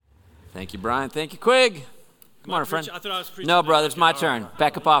Thank you, Brian. Thank you, Quig. Come on, friend. I thought I was preaching. No, brother, it's my turn.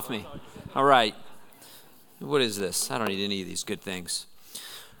 Back up off me. All right. What is this? I don't need any of these good things.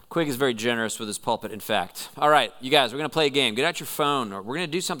 Quig is very generous with his pulpit, in fact. All right, you guys, we're going to play a game. Get out your phone, or we're going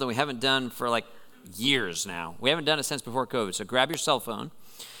to do something we haven't done for like years now. We haven't done it since before COVID. So grab your cell phone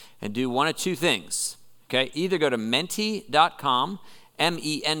and do one of two things. Okay, either go to menti.com,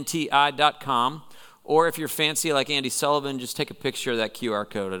 menti.com, or if you're fancy like Andy Sullivan, just take a picture of that QR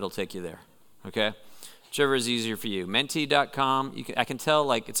code. It'll take you there. Okay, whichever is easier for you. Menti.com. I can tell,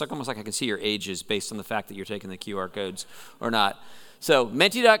 like it's like almost like I can see your ages based on the fact that you're taking the QR codes or not. So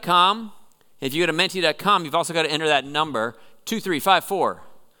menti.com. If you go to menti.com, you've also got to enter that number 2354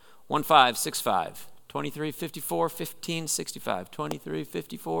 1565 2354 1565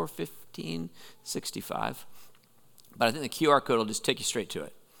 2354 1565. But I think the QR code will just take you straight to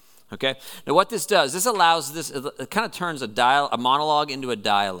it. Okay? Now what this does, this allows this, it kind of turns a monologue into a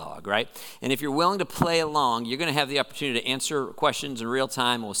dialogue, right? And if you're willing to play along, you're going to have the opportunity to answer questions in real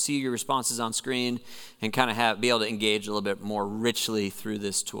time. We'll see your responses on screen and kind of be able to engage a little bit more richly through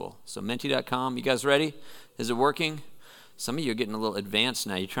this tool. So menti.com, you guys ready? Is it working? Some of you are getting a little advanced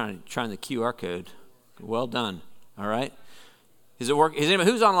now. You're trying the QR code. Well done. All right? Is it working?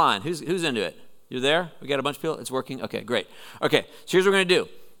 Who's online? Who's into it? You're there? We got a bunch of people? It's working? Okay, great. Okay, so here's what we're going to do.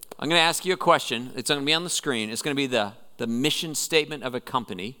 I'm going to ask you a question. It's going to be on the screen. It's going to be the mission statement of a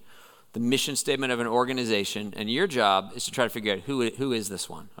company, the mission statement of an organization, and your job is to try to figure out who is this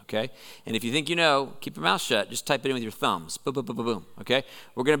one, okay? And if you think you know, keep your mouth shut. Just type it in with your thumbs. Boom, boom, boom, boom, boom, okay?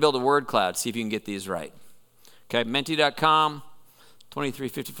 We're going to build a word cloud, see if you can get these right. Okay, menti.com,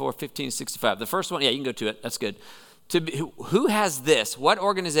 2354 1565. The first one, yeah, you can go to it. That's good. Who has this? What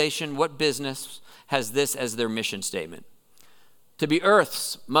organization, what business has this as their mission statement? To be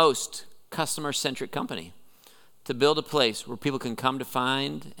Earth's most customer-centric company. To build a place where people can come to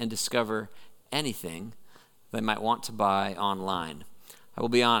find and discover anything they might want to buy online. I will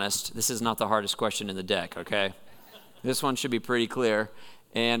be honest, this is not the hardest question in the deck, okay? This one should be pretty clear.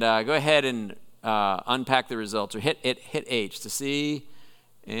 And go ahead and unpack the results, or hit H to see,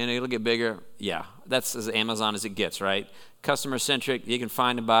 and it'll get bigger. Yeah, that's as Amazon as it gets, right? Customer-centric, you can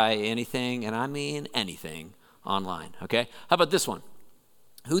find and buy anything, and I mean anything, online, okay? How about this one?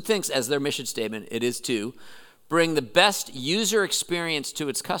 Who thinks as their mission statement it is to bring the best user experience to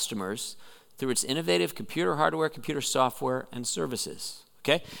its customers through its innovative computer hardware, computer software, and services?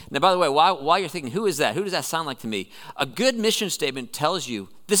 Okay? Now, by the way, while you're thinking, who is that? Who does that sound like to me? A good mission statement tells you,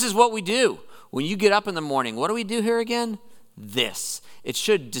 this is what we do. When you get up in the morning, what do we do here again? This. It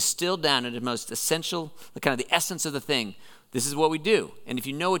should distill down into the most essential, kind of the essence of the thing. This is what we do. And if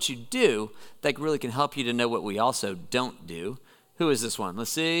you know what you do, that really can help you to know what we also don't do. Who is this one?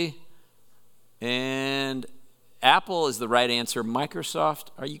 Let's see. And Apple is the right answer. Microsoft,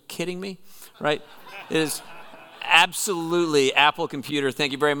 are you kidding me? Right? It is absolutely Apple Computer.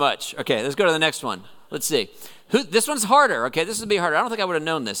 Thank you very much. Okay, let's go to the next one. Let's see. This one's harder. Okay, this would be harder. I don't think I would have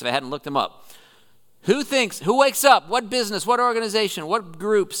known this if I hadn't looked them up. Who wakes up, what business, what organization, what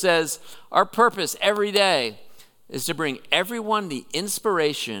group says our purpose every day is to bring everyone the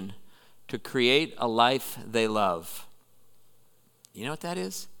inspiration to create a life they love? You know what that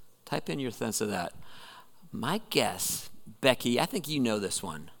is? Type in your sense of that. My guess, Becky, I think you know this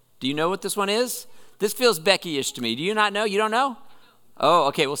one. Do you know what this one is? This feels Becky-ish to me. Do you not know? You don't know? Oh,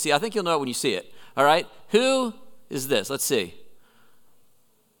 okay, we'll see. I think you'll know it when you see it. All right? Who is this? Let's see.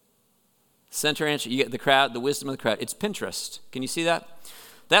 Center answer, you get the crowd, the wisdom of the crowd. It's Pinterest. Can you see that?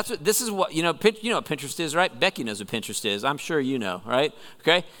 This is what, you know what Pinterest is, right? Becky knows what Pinterest is. I'm sure you know, right?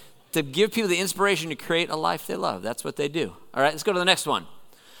 Okay? To give people the inspiration to create a life they love. That's what they do. All right, let's go to the next one.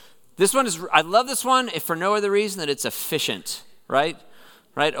 This one I love this one if for no other reason that it's efficient, right?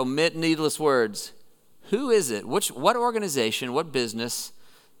 Right? Omit needless words. Who is it? What organization, what business,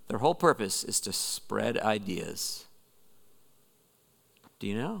 their whole purpose is to spread ideas? Do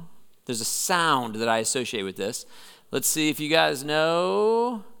you know? There's a sound that I associate with this. Let's see if you guys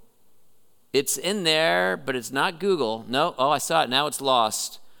know. It's in there, but it's not Google. No, I saw it. Now it's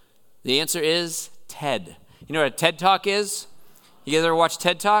lost. The answer is TED. You know what a TED Talk is? You guys ever watch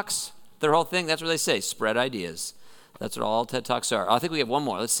TED Talks? Their whole thing, that's what they say, spread ideas. That's what all TED Talks are. I think we have one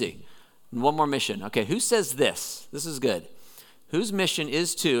more. Let's see. One more mission. Okay, who says this? This is good. Whose mission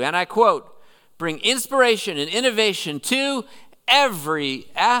is to, and I quote, bring inspiration and innovation to every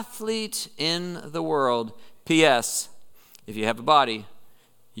athlete in the world. P.S. If you have a body,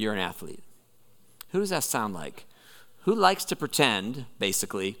 you're an athlete. Who does that sound like? Who likes to pretend,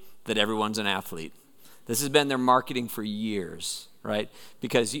 basically, that everyone's an athlete? This has been their marketing for years, right?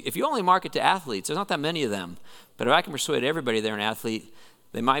 Because if you only market to athletes, there's not that many of them. But if I can persuade everybody they're an athlete,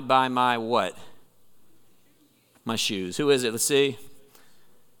 They might buy my what? My shoes. Who is it? Let's see.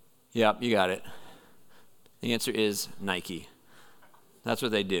 Yep, you got it. The answer is Nike. That's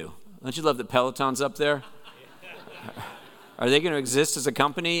what they do. Don't you love that Peloton's up there? Are they going to exist as a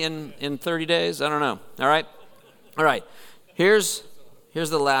company in 30 days? I don't know. All right. Here's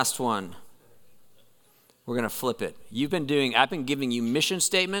the last one. We're going to flip it. I've been giving you mission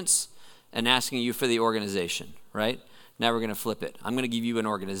statements and asking you for the organization, right? Now we're going to flip it. I'm going to give you an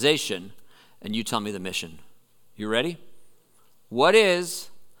organization, and you tell me the mission. You ready? What is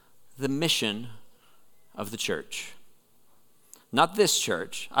the mission of the church? Not this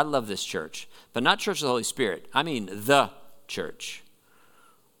church. I love this church. But not Church of the Holy Spirit. I mean the church.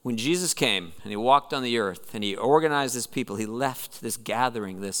 When Jesus came and he walked on the earth and he organized his people, he left this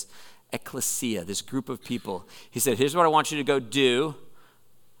gathering, this ecclesia, this group of people. He said, here's what I want you to go do.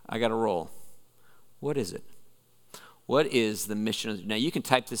 I got a roll. What is it? What is the mission? Now, you can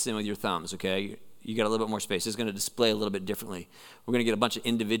type this in with your thumbs, okay? You got a little bit more space. It's going to display a little bit differently. We're going to get a bunch of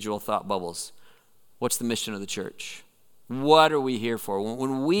individual thought bubbles. What's the mission of the church? What are we here for?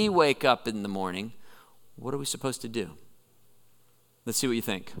 When we wake up in the morning, what are we supposed to do? Let's see what you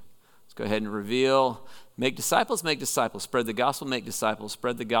think. Let's go ahead and reveal. Make disciples, spread the gospel, make disciples,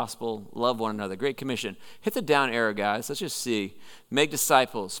 spread the gospel, love one another. Great commission. Hit the down arrow, guys. Let's just see. Make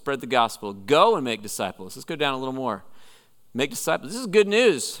disciples, spread the gospel, go and make disciples. Let's go down a little more. Make disciples. This is good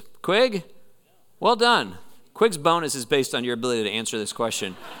news. Quig, well done. Quig's bonus is based on your ability to answer this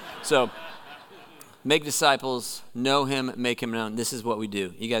question. So, make disciples, know him, make him known. This is what we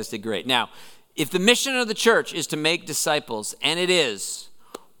do. You guys did great. Now, if the mission of the church is to make disciples, and it is,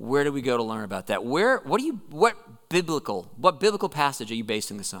 where do we go to learn about that? What biblical passage are you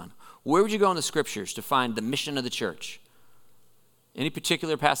basing this on? Where would you go in the scriptures to find the mission of the church? Any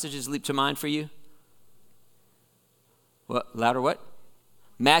particular passages leap to mind for you? What? Louder what?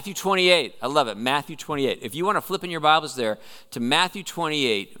 Matthew 28. I love it. Matthew 28. If you want to flip in your Bibles there to Matthew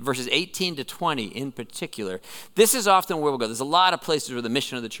 28, verses 18 to 20 in particular, this is often where we'll go. There's a lot of places where the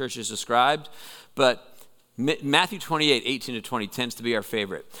mission of the church is described, but Matthew 28, 18 to 20 tends to be our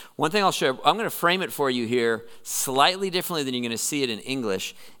favorite. One thing I'll share, I'm going to frame it for you here slightly differently than you're going to see it in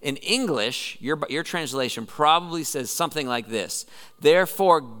English. In English, your translation probably says something like this: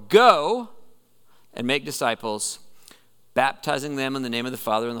 therefore go and make disciples, baptizing them in the name of the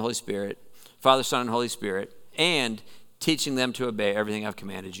Father and the Holy Spirit, Father, Son, and Holy Spirit, and teaching them to obey everything I've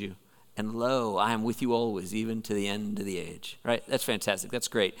commanded you. And lo, I am with you always, even to the end of the age. Right? That's fantastic. That's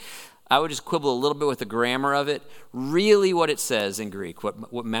great. I would just quibble a little bit with the grammar of it. Really what it says in Greek,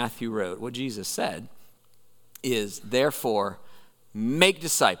 what Matthew wrote, what Jesus said, is therefore make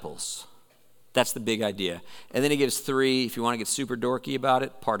disciples. That's the big idea. And then he gives three, if you want to get super dorky about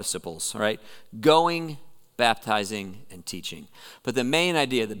it, participles, all right? Going, baptizing, and teaching. But the main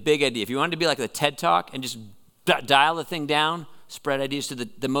idea, the big idea, if you wanted to be like the TED Talk and just dial the thing down, spread ideas to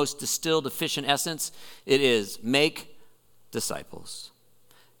the most distilled, efficient essence, it is make disciples.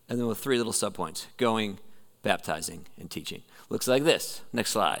 And then with three little subpoints: going, baptizing, and teaching. Looks like this.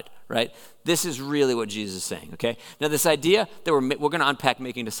 Next slide, right? This is really what Jesus is saying, okay? Now this idea that we're going to unpack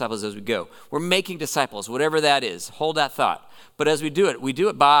making disciples as we go. We're making disciples, whatever that is. Hold that thought. But as we do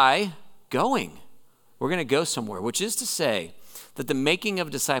it by going. We're going to go somewhere, which is to say that the making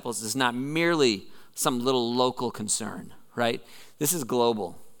of disciples is not merely some little local concern, right? This is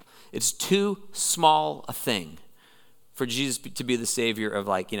global. It's too small a thing for Jesus to be the savior of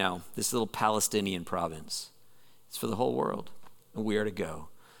this little Palestinian province. It's for the whole world, and we are to go.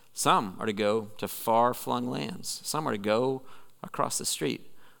 Some are to go to far-flung lands. Some are to go across the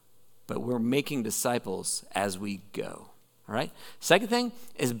street. But we're making disciples as we go. All right? Second thing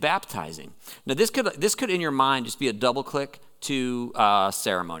is baptizing. Now, this could in your mind just be a double click to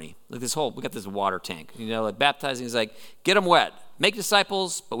ceremony. Like we got this water tank. Like baptizing is like, get them wet. Make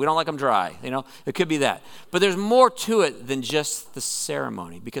disciples, but we don't like them dry. It could be that. But there's more to it than just the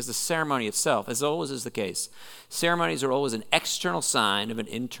ceremony, because the ceremony itself, as always is the case, ceremonies are always an external sign of an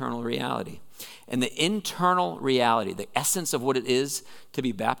internal reality. And the internal reality, the essence of what it is to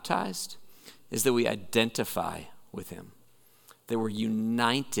be baptized, is that we identify with him, that we're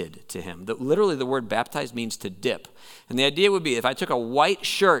united to him. Literally, the word baptized means to dip. And the idea would be if I took a white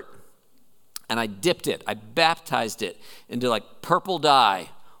shirt and I dipped it, I baptized it into like purple dye,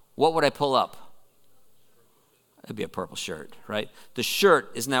 what would I pull up? It'd be a purple shirt, right? The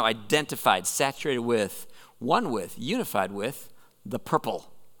shirt is now identified, saturated with, unified with the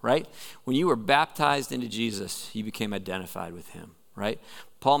purple, right? When you were baptized into Jesus, you became identified with him, right?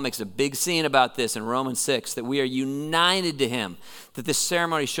 Paul makes a big scene about this in Romans 6, that we are united to him, that this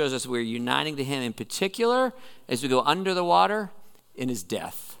ceremony shows us we're uniting to him in particular as we go under the water in his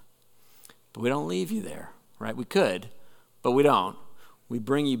death. But we don't leave you there, right? We could, but we don't. We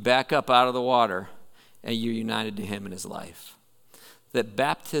bring you back up out of the water, and you're united to him in his life. That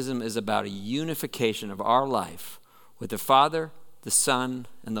baptism is about a unification of our life with the Father, the Son,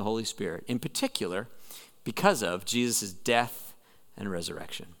 and the Holy Spirit, in particular, because of Jesus' death and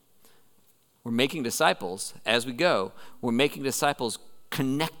resurrection. We're making disciples as we go. We're making disciples,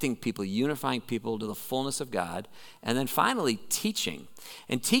 connecting people, unifying people to the fullness of God, and then finally teaching.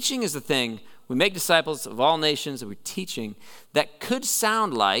 And teaching is the thing. We make disciples of all nations, and we're teaching. That could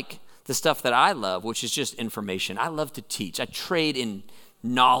sound like the stuff that I love, which is just information. I love to teach. I trade in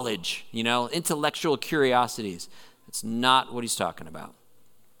knowledge, intellectual curiosities. It's not what he's talking about.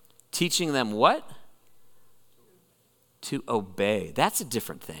 Teaching them what? To obey. That's a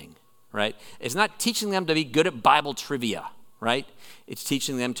different thing, right? It's not teaching them to be good at Bible trivia, right? It's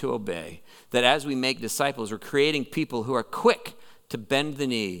teaching them to obey. That as we make disciples, we're creating people who are quick to bend the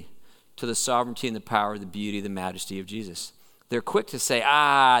knee to the sovereignty and the power, the beauty, the majesty of Jesus. They're quick to say,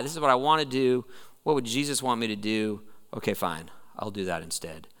 this is what I want to do. What would Jesus want me to do? Okay, fine. I'll do that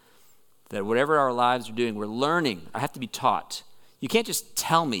instead. That whatever our lives are doing, we're learning. I have to be taught. You can't just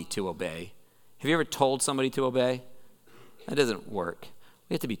tell me to obey. Have you ever told somebody to obey? That doesn't work.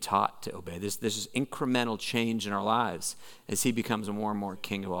 We have to be taught to obey. There's this incremental change in our lives as he becomes more and more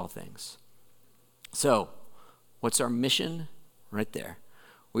king of all things. So, what's our mission? Right there.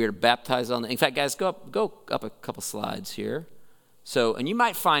 We are to baptize in fact, guys, go up a couple slides here. So, and you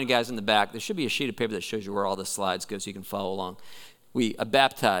might find, guys, in the back, there should be a sheet of paper that shows you where all the slides go so you can follow along. We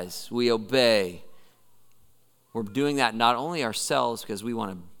baptize, we obey. We're doing that not only ourselves because we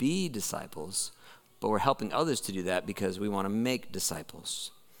want to be disciples, but we're helping others to do that because we want to make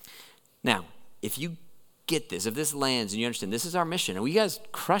disciples. Now, if you get this, if this lands and you understand this is our mission, and you guys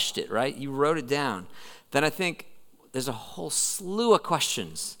crushed it, right? You wrote it down, then I think there's a whole slew of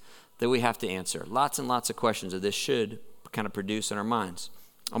questions that we have to answer. Lots and lots of questions that this should kind of produce in our minds.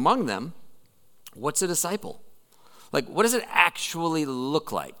 Among them, what's a disciple? Like, what does it actually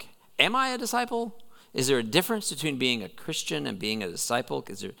look like? Am I a disciple? Is there a difference between being a Christian and being a disciple?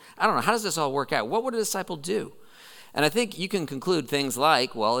 I don't know. How does this all work out? What would a disciple do? And I think you can conclude things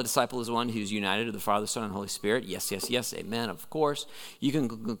like, well, a disciple is one who's united to the Father, Son, and Holy Spirit. Yes, yes, yes, amen, of course. You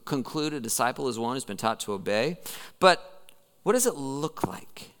can conclude a disciple is one who's been taught to obey. But what does it look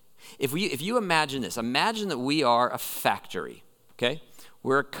like? If you imagine this, imagine that we are a factory, okay?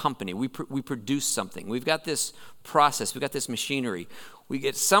 We're a company. We produce something. We've got this process. We've got this machinery. We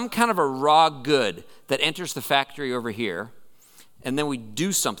get some kind of a raw good that enters the factory over here, and then we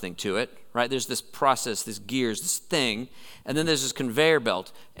do something to it, right? There's this process, this gears, this thing, and then there's this conveyor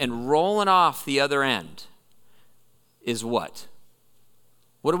belt, and rolling off the other end is what?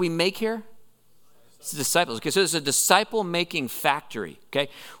 What do we make here? It's disciples. Okay, so it's a disciple-making factory, okay?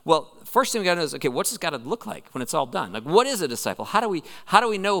 Well, first thing we got to know is, okay, what's this got to look like when it's all done? Like, what is a disciple? How do we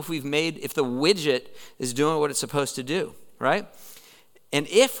know if the widget is doing what it's supposed to do, right? And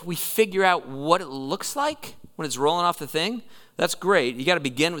if we figure out what it looks like when it's rolling off the thing, that's great. You got to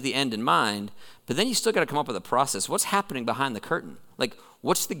begin with the end in mind, but then you still got to come up with a process. What's happening behind the curtain? Like,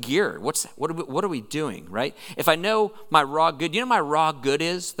 what's the gear? What are we doing, right? If I know my raw good, you know my raw good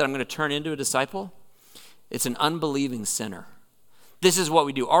is that I'm going to turn into a disciple? It's an unbelieving sinner. This is what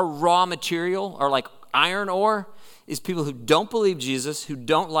we do. Our raw material, our like iron ore, is people who don't believe Jesus, who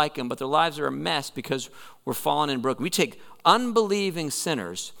don't like him, but their lives are a mess because we're fallen and broken. We take unbelieving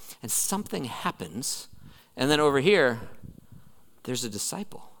sinners, and something happens, and then over here, there's a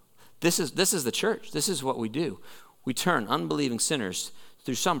disciple. This is the church. This is what we do. We turn unbelieving sinners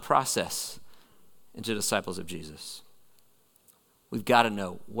through some process into disciples of Jesus. We've got to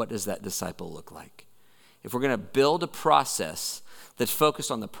know, what does that disciple look like? If we're going to build a process that's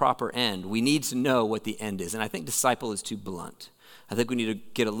focused on the proper end, we need to know what the end is. And I think disciple is too blunt. I think we need to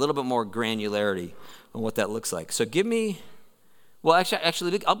get a little bit more granularity on what that looks like. So let me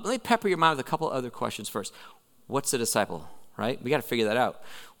pepper your mind with a couple other questions first. What's a disciple, right? We got to figure that out.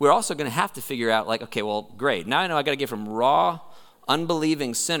 We're also going to have to figure out, like, okay, well, great. Now I know I got to get from raw,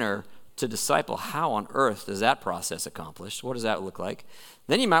 unbelieving sinner to disciple. How on earth does that process accomplish? What does that look like?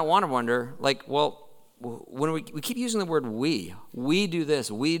 Then you might want to wonder, like, well, when we keep using the word we do this,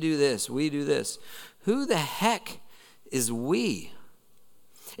 we do this, we do this. Who the heck is we?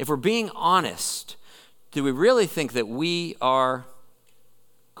 If we're being honest, do we really think that we are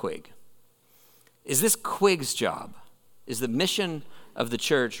Quig? Is this Quig's job? Is the mission of the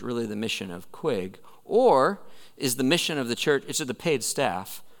church really the mission of Quig? Or is the mission of the church, it's the paid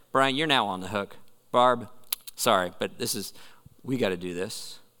staff? Brian, you're now on the hook. Barb, sorry, but we got to do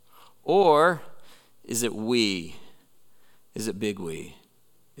this. Or is it we Is it big we?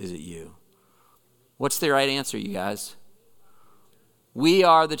 Is it you? What's the right answer, you guys? We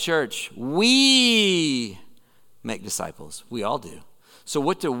are the church. We make disciples. We all do. So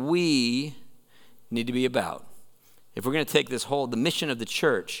what do we need to be about? If we're going to take the mission of the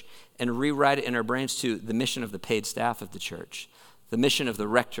church and rewrite it in our brains to the mission of the paid staff of the church, the mission of the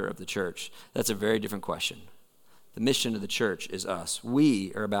rector of the church, that's a very different question. The mission of the church is us.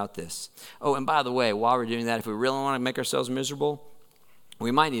 We are about this. Oh, and by the way, while we're doing that, if we really want to make ourselves miserable,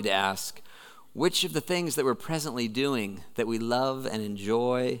 we might need to ask, which of the things that we're presently doing that we love and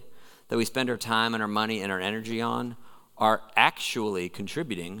enjoy, that we spend our time and our money and our energy on, are actually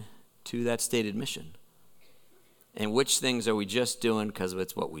contributing to that stated mission? And which things are we just doing because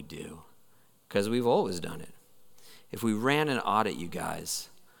it's what we do? Because we've always done it. If we ran an audit, you guys,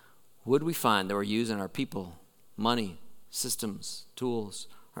 would we find that we're using our people, money, systems, tools,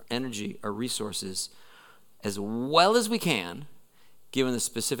 our energy, our resources as well as we can, given the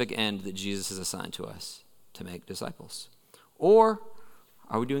specific end that Jesus has assigned to us to make disciples? Or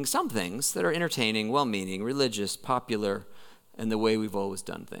are we doing some things that are entertaining, well-meaning, religious, popular, and the way we've always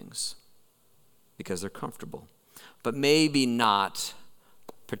done things because they're comfortable, but maybe not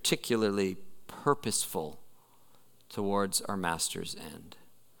particularly purposeful towards our master's end?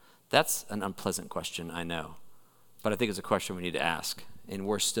 That's an unpleasant question, I know, but I think it's a question we need to ask, and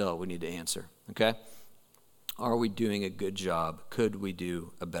worse still, we need to answer, okay? Are we doing a good job? Could we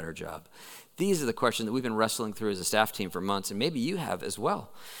do a better job? These are the questions that we've been wrestling through as a staff team for months, and maybe you have as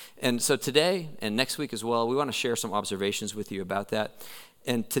well. And so today and next week as well, we want to share some observations with you about that.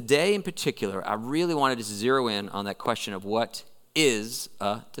 And today in particular, I really wanted to zero in on that question of what is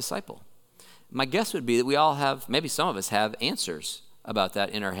a disciple. My guess would be that we all have, maybe some of us have answers about that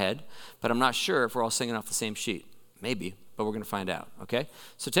in our head, but I'm not sure if we're all singing off the same sheet. Maybe, but we're going to find out, okay?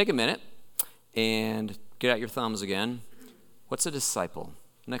 So take a minute and get out your thumbs again. What's a disciple?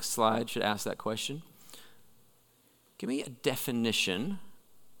 Next slide should ask that question. Give me a definition.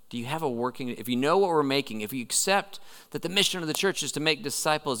 Do you have a working, if you know what we're making, if you accept that the mission of the church is to make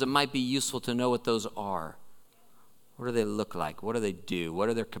disciples, it might be useful to know what those are. What do they look like? What do they do? What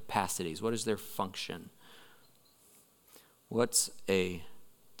are their capacities? What is their function? What's a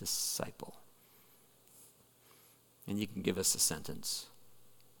disciple? And you can give us a sentence.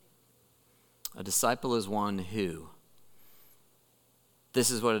 A disciple is one who.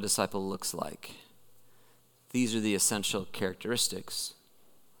 This is what a disciple looks like. These are the essential characteristics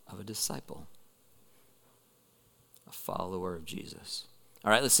of a disciple. A follower of Jesus.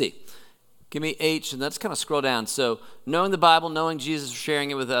 All right, let's see. Give me H, and let's kind of scroll down. So, knowing the Bible, knowing Jesus,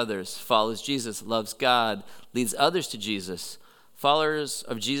 sharing it with others, follows Jesus, loves God, leads others to Jesus, followers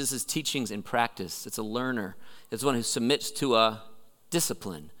of Jesus' teachings in practice. It's a learner. It's one who submits to a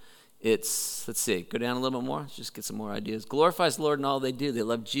discipline. It's, let's see, go down a little bit more. Let's just get some more ideas. Glorifies the Lord in all they do. They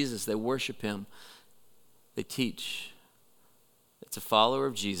love Jesus. They worship him. They teach. It's a follower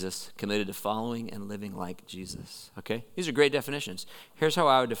of Jesus, committed to following and living like Jesus. Okay? These are great definitions. Here's how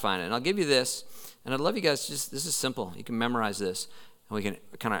I would define it. And I'll give you this, and I'd love you guys, this is simple. You can memorize this, and we can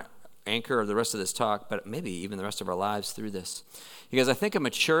kind of anchor the rest of this talk, but maybe even the rest of our lives through this. Because I think a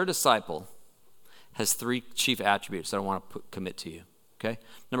mature disciple has three chief attributes that I want to commit to you. Okay?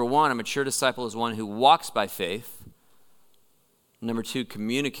 Number one, a mature disciple is one who walks by faith. Number two,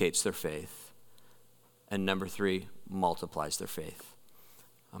 communicates their faith. And number three, multiplies their faith.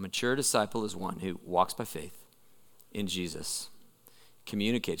 A mature disciple is one who walks by faith in Jesus,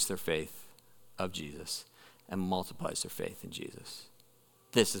 communicates their faith of Jesus, and multiplies their faith in Jesus.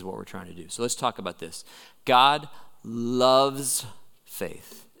 This is what we're trying to do. So let's talk about this. God loves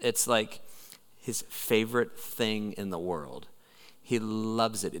faith. It's like his favorite thing in the world. He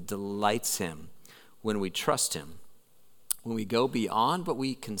loves it. It delights him when we trust him, when we go beyond what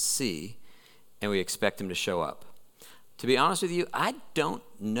we can see and we expect him to show up. To be honest with you, I don't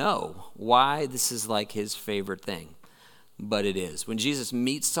know why this is like his favorite thing, but it is. When Jesus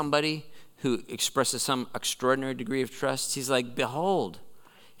meets somebody who expresses some extraordinary degree of trust, he's like, behold.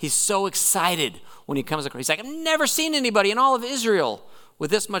 He's so excited when he comes across. He's like, I've never seen anybody in all of Israel with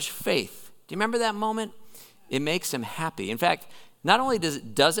this much faith. Do you remember that moment? It makes him happy. In fact, not only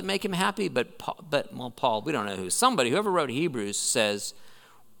does it make him happy, but Paul, we don't know who, somebody, whoever wrote Hebrews says,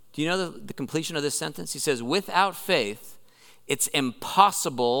 do you know the completion of this sentence? He says, without faith, it's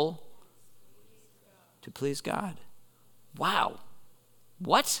impossible to please God. Wow.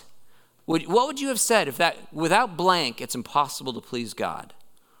 What? What would you have said if that, without blank, it's impossible to please God?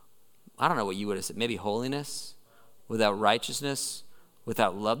 I don't know what you would have said. Maybe holiness, without righteousness,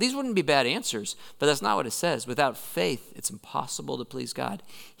 without love. These wouldn't be bad answers, but that's not what it says. Without faith, it's impossible to please God.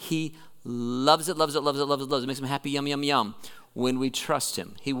 He loves it, loves it, loves it, loves it, loves it. It makes him happy, yum, yum, yum, when we trust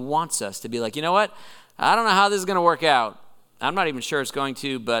him. He wants us to be like, you know what? I don't know how this is going to work out. I'm not even sure it's going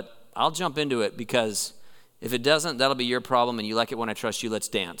to, but I'll jump into it, because if it doesn't, that'll be your problem, and you like it when I trust you. Let's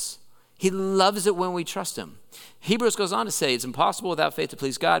dance. He loves it when we trust him. Hebrews goes on to say it's impossible without faith to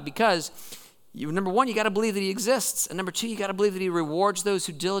please God, because number one, you got to believe that he exists. And number two, you got to believe that he rewards those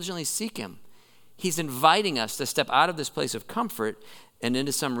who diligently seek him. He's inviting us to step out of this place of comfort and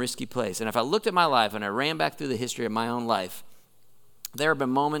into some risky place. And if I looked at my life and I ran back through the history of my own life, there have been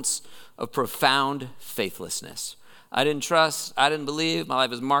moments of profound faithlessness. I didn't trust, I didn't believe, my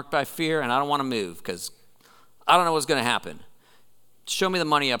life is marked by fear, and I don't want to move because I don't know what's going to happen. Show me the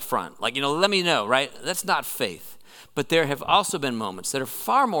money up front. Let me know, right? That's not faith. But there have also been moments that are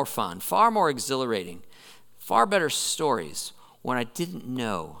far more fun, far more exhilarating, far better stories when I didn't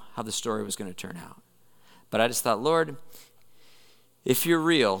know how the story was going to turn out. But I just thought, Lord, if you're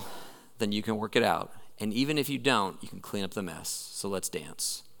real, then you can work it out. And even if you don't, you can clean up the mess. So let's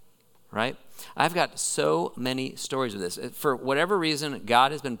dance, right? I've got so many stories of this. For whatever reason,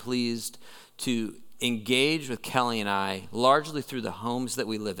 God has been pleased to engage with Kelly and I largely through the homes that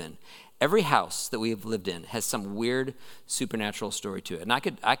we live in. Every house that we have lived in has some weird supernatural story to it. And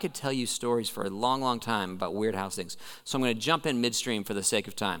I could tell you stories for a long, long time about weird house things. So I'm going to jump in midstream for the sake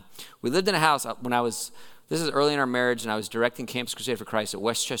of time. We lived in a house this is early in our marriage, and I was directing Campus Crusade for Christ at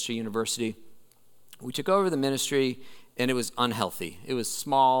Westchester University. We took over the ministry, and it was unhealthy. It was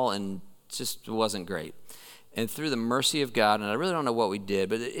small and just wasn't great. And through the mercy of God, and I really don't know what we did,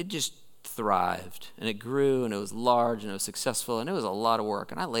 but it just thrived, and it grew, and it was large, and it was successful, and it was a lot of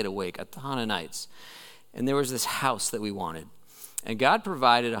work, and I laid awake a ton of nights. And there was this house that we wanted, and God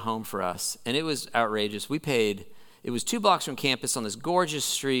provided a home for us, and it was outrageous. It was 2 blocks from campus on this gorgeous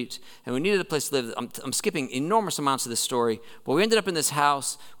street, and we needed a place to live. I'm skipping enormous amounts of this story, but we ended up in this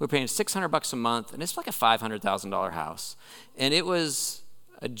house. We were paying $600 a month, and it's like a $500,000 house, and it was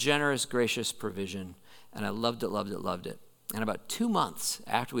a generous, gracious provision, and I loved it, loved it, loved it. And about 2 months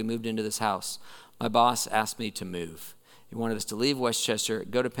after we moved into this house, my boss asked me to move. He wanted us to leave Westchester,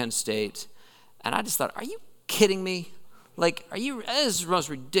 go to Penn State. And I just thought, are you kidding me? This is the most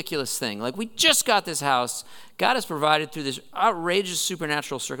ridiculous thing. We just got this house. God has provided through this outrageous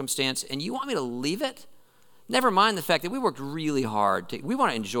supernatural circumstance, and you want me to leave it? Never mind the fact that we worked really hard. We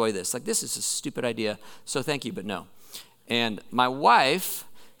want to enjoy this. This is a stupid idea, so thank you, but no. And my wife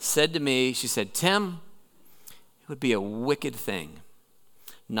said to me, she said, Tim, it would be a wicked thing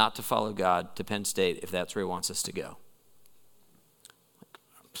not to follow God to Penn State if that's where he wants us to go.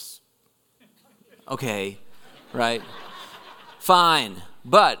 Okay, right? Fine.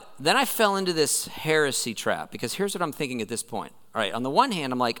 But then I fell into this heresy trap, because here's what I'm thinking at this point. All right, on the one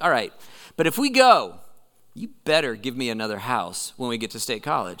hand, I'm like, all right, but if we go, you better give me another house when we get to State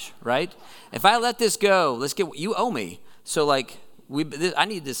College, right? If I let this go, you owe me. So I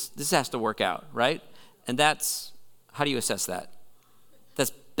need this has to work out, right? And how do you assess that?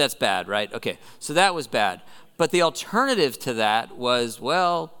 That's bad, right? Okay, so that was bad. But the alternative to that was,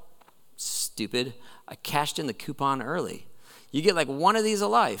 stupid. I cashed in the coupon early. You get one of these a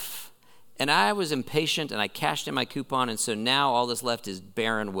life. And I was impatient, and I cashed in my coupon, and so now all that's left is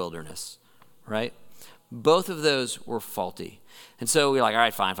barren wilderness, right? Both of those were faulty. And so we were like, all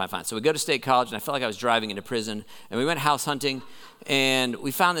right, fine. So we go to State College, and I felt like I was driving into prison, and we went house hunting, and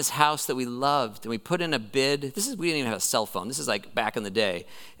we found this house that we loved, and we put in a bid. We didn't even have a cell phone. This is back in the day.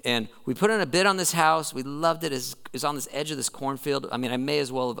 And we put in a bid on this house. We loved it. It's on this edge of this cornfield. I may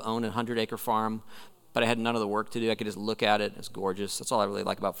as well have owned a 100-acre farm, but I had none of the work to do. I could just look at it. It's gorgeous. That's all I really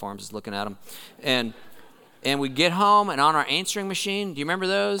like about farms, is looking at them. And we get home, and on our answering machine, do you remember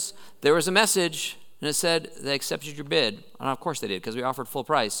those? There was a message, and it said, they accepted your bid. And of course they did, because we offered full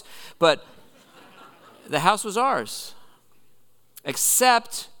price. But the house was ours,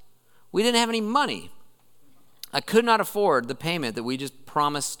 except we didn't have any money. I could not afford the payment that we just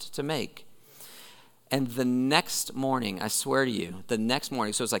promised to make. And the next morning, I swear to you,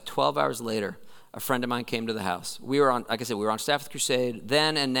 so it's 12 hours later, a friend of mine came to the house. We were on staff with Crusade.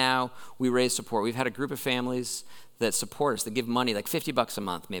 Then and now, we raise support. We've had a group of families that support us, that give money, $50 a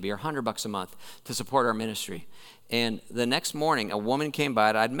month maybe, or $100 a month to support our ministry. And the next morning, a woman came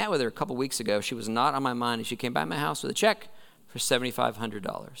by. I'd met with her a couple weeks ago. She was not on my mind, and she came by my house with a check for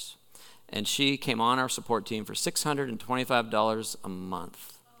 $7,500. And she came on our support team for $625 a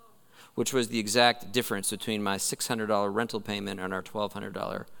month, which was the exact difference between my $600 rental payment and our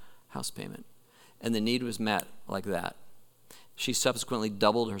 $1,200 house payment. And the need was met like that. She subsequently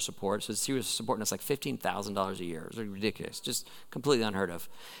doubled her support. So she was supporting us $15,000 a year. It was ridiculous, just completely unheard of.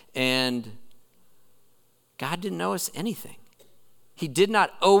 And God didn't owe us anything. He did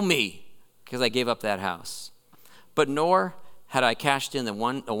not owe me because I gave up that house. But nor had I cashed in a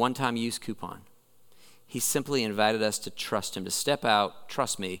one-time use coupon. He simply invited us to trust him, to step out,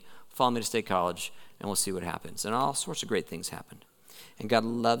 trust me, follow me to State College, and we'll see what happens. And all sorts of great things happened. And God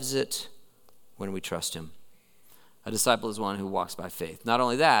loves it when we trust him. A disciple is one who walks by faith. Not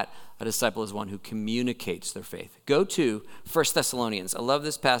only that, a disciple is one who communicates their faith. Go to 1 Thessalonians. I love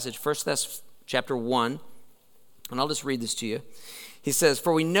this passage, 1 Thess chapter 1, and I'll just read this to you. He says,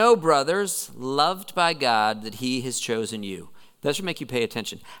 "For we know, brothers, loved by God, that he has chosen you." That should make you pay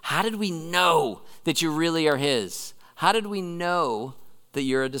attention. How did we know that you really are his? How did we know that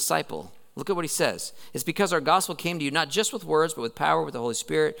you're a disciple? Look at what he says. "It's because our gospel came to you not just with words, but with power, with the Holy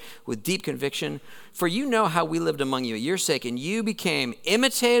Spirit, with deep conviction. For you know how we lived among you at your sake, and you became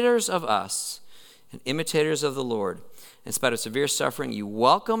imitators of us and imitators of the Lord. In spite of severe suffering, you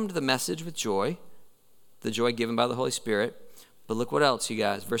welcomed the message with joy, the joy given by the Holy Spirit." But look what else, you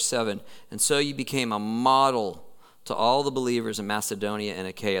guys. Verse 7, "And so you became a model to all the believers in Macedonia and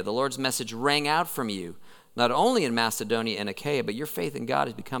Achaia. The Lord's message rang out from you, not only in Macedonia and Achaia, but your faith in God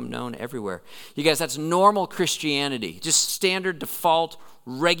has become known everywhere." You guys, that's normal Christianity. Just standard, default,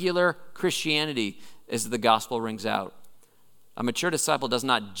 regular Christianity as the gospel rings out. A mature disciple does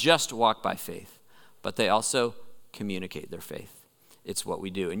not just walk by faith, but they also communicate their faith. It's what we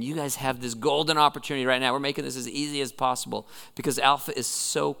do. And you guys have this golden opportunity right now. We're making this as easy as possible because Alpha is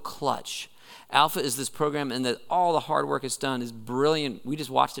so clutch. Alpha is this program, and that all the hard work it's done is brilliant. We just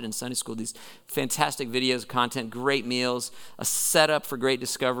watched it in Sunday school, these fantastic videos, content, great meals, a setup for great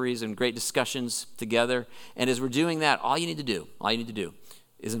discoveries and great discussions together. And as we're doing that, all you need to do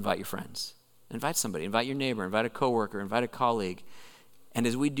is invite your friends. Invite somebody, invite your neighbor, invite a coworker, invite a colleague. And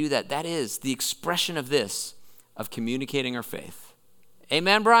as we do that, that is the expression of this, of communicating our faith.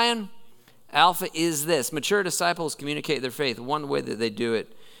 Amen, Brian? Alpha is this. Mature disciples communicate their faith. One way that they do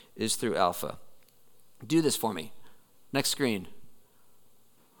it is through Alpha. Do this for me. Next screen.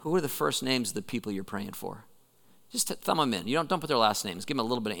 Who are the first names of the people you're praying for? Just thumb them in. Don't put their last names. Give them a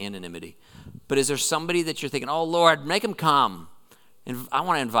little bit of anonymity. But is there somebody that you're thinking, "Oh, Lord, make them come"? And I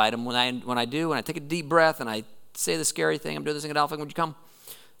want to invite them. When I take a deep breath and I say the scary thing, I'm doing this thing at Alpha, would you come?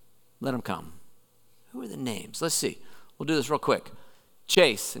 Let them come. Who are the names? Let's see. We'll do this real quick.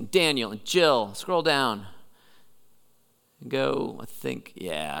 Chase and Daniel and Jill. Scroll down. Go, I think,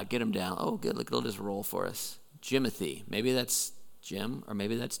 yeah, get them down. Oh, good, look, they'll just roll for us. Jimothy, maybe that's Jim, or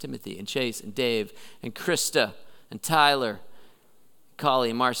maybe that's Timothy, and Chase, and Dave, and Krista, and Tyler, Collie,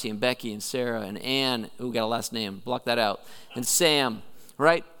 and Marcy, and Becky, and Sarah, and Ann, who got a last name, block that out, and Sam,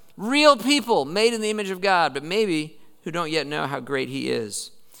 right? Real people made in the image of God, but maybe who don't yet know how great he is.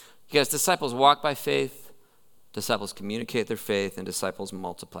 You guys, disciples walk by faith, disciples communicate their faith, and disciples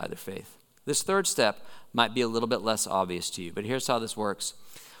multiply their faith. This third step might be a little bit less obvious to you, but here's how this works.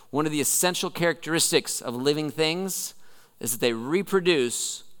 One of the essential characteristics of living things is that they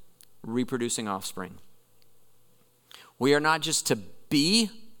reproduce, reproducing offspring. We are not just to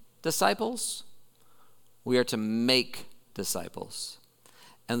be disciples, we are to make disciples.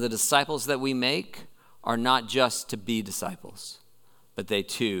 And the disciples that we make are not just to be disciples, but they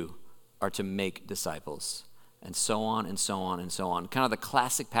too are to make disciples. And so on and so on and so on. Kind of the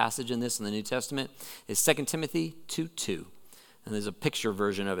classic passage in this in the New Testament is 2 Timothy 2:2. And there's a picture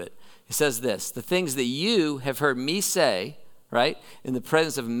version of it. It says this: "The things that you have heard me say," right, "in the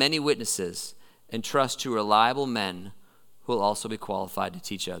presence of many witnesses, entrust to reliable men who will also be qualified to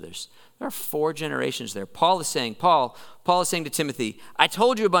teach others." There are 4 generations there. Paul is saying to Timothy, "I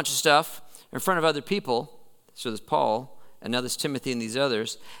told you a bunch of stuff in front of other people." So there's Paul. And now there's Timothy and these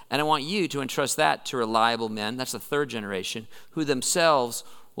others. And I want you to entrust that to reliable men. That's the 3rd generation, who themselves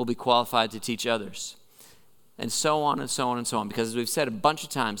will be qualified to teach others. And so on and so on and so on. Because as we've said a bunch of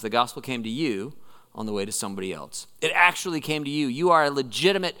times, the gospel came to you on the way to somebody else. It actually came to you. You are a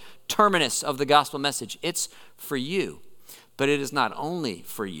legitimate terminus of the gospel message. It's for you. But it is not only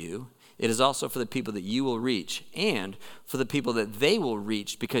for you. It is also for the people that you will reach, and for the people that they will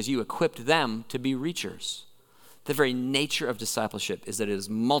reach because you equipped them to be reachers. The very nature of discipleship is that it is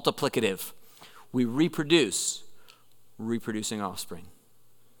multiplicative. We reproduce, reproducing offspring.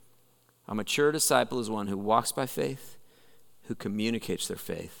 A mature disciple is one who walks by faith, who communicates their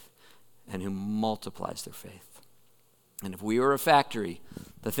faith, and who multiplies their faith. And if we were a factory,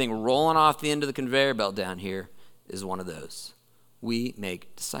 the thing rolling off the end of the conveyor belt down here is one of those. We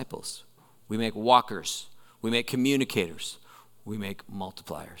make disciples. We make walkers. We make communicators. We make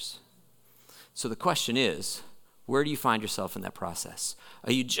multipliers. So the question is, where do you find yourself in that process?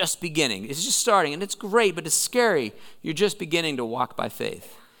 Are you just beginning? It's just starting, and it's great, but it's scary. You're just beginning to walk by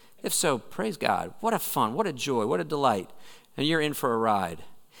faith. If so, praise God. What a fun, what a joy, what a delight. And you're in for a ride.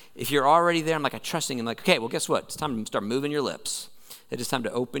 If you're already there, I'm trusting him. Okay, well, guess what? It's time to start moving your lips. It is time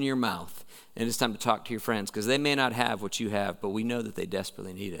to open your mouth. And it's time to talk to your friends because they may not have what you have, but we know that they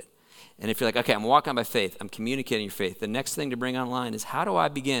desperately need it. And if you're okay, I'm walking by faith, I'm communicating your faith, the next thing to bring online is how do I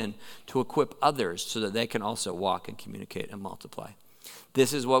begin to equip others so that they can also walk and communicate and multiply?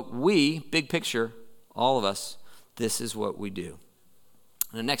 This is what we, big picture, all of us, this is what we do.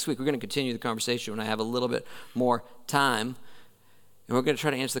 And next week, we're going to continue the conversation when I have a little bit more time. And we're going to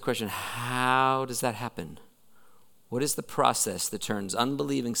try to answer the question, how does that happen? What is the process that turns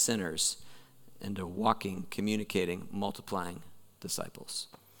unbelieving sinners into walking, communicating, multiplying disciples?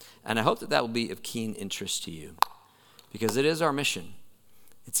 And I hope that that will be of keen interest to you because it is our mission.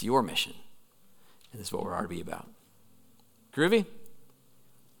 It's your mission. And this is what we're to be about. Groovy?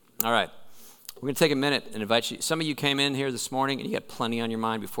 All right. We're going to take a minute and invite you. Some of you came in here this morning and you had plenty on your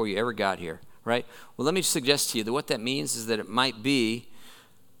mind before you ever got here, right? Well, let me suggest to you that what that means is that it might be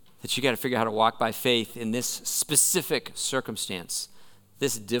that you got to figure out how to walk by faith in this specific circumstance,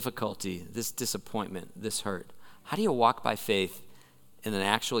 this difficulty, this disappointment, this hurt. How do you walk by faith in an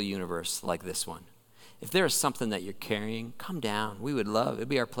actual universe like this one? If there is something that you're carrying, come down. We would love, it'd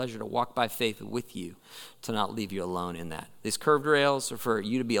be our pleasure to walk by faith with you, to not leave you alone in that. These curved rails are for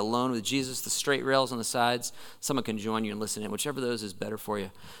you to be alone with Jesus. The straight rails on the sides, someone can join you and listen in, whichever of those is better for you.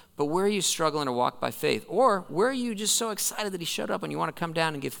 But where are you struggling to walk by faith? Or where are you just so excited that he showed up and you want to come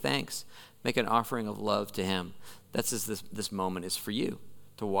down and give thanks, make an offering of love to him? That's this moment is for you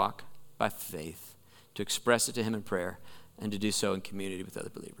to walk by faith, to express it to him in prayer, and to do so in community with other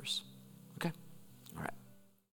believers.